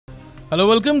Hello,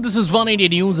 welcome. This is Oneindia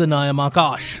News and I am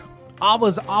Akash.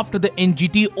 Hours after the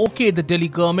NGT okayed the Delhi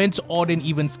government's odd and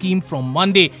even scheme from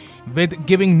Monday, with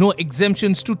giving no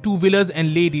exemptions to two-wheelers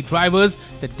and lady drivers,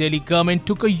 the Delhi government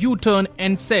took a U-turn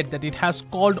and said that it has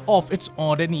called off its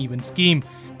odd and even scheme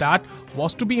that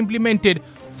was to be implemented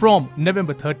from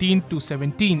November 13 to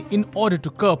 17 in order to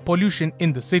curb pollution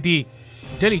in the city.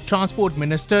 Delhi Transport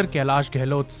Minister Kailash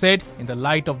Gehlot said, in the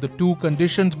light of the two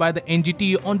conditions by the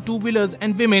NGT on two-wheelers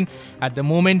and women, at the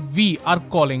moment we are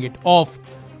calling it off.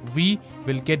 We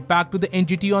will get back to the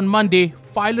NGT on Monday,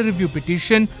 file a review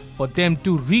petition for them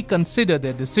to reconsider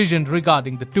their decision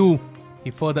regarding the two. He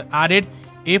further added,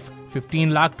 if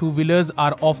 15 lakh two-wheelers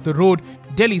are off the road,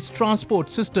 Delhi's transport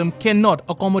system cannot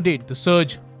accommodate the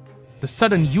surge. The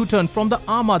sudden U-turn from the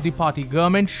Aam Aadmi Party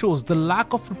government shows the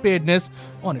lack of preparedness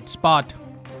on its part.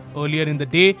 Earlier in the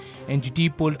day,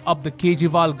 NGT pulled up the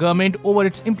Kejriwal government over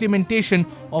its implementation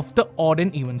of the odd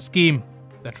and even scheme.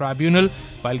 The tribunal,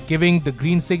 while giving the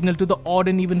green signal to the odd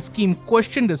and even scheme,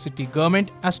 questioned the city government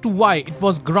as to why it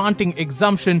was granting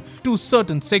exemption to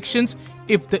certain sections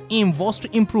if the aim was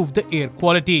to improve the air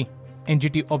quality.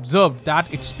 NGT observed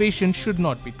that its patients should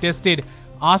not be tested,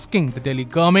 asking the Delhi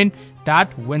government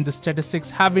that when the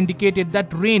statistics have indicated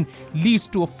that rain leads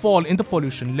to a fall in the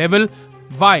pollution level,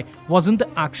 why wasn't the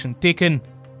action taken?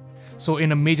 So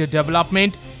in a major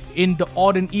development in the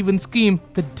odd and even scheme,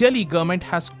 the Delhi government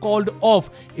has called off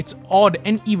its odd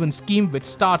and even scheme, which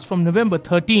starts from November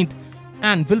 13th,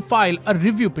 and will file a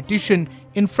review petition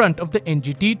in front of the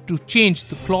NGT to change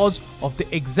the clause of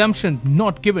the exemption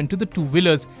not given to the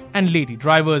two-wheelers and lady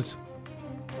drivers.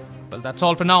 Well, that's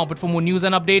all for now, but for more news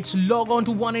and updates, log on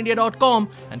to oneindia.com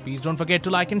and please don't forget to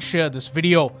like and share this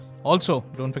video. Also,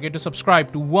 don't forget to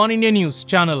subscribe to Oneindia News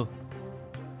channel.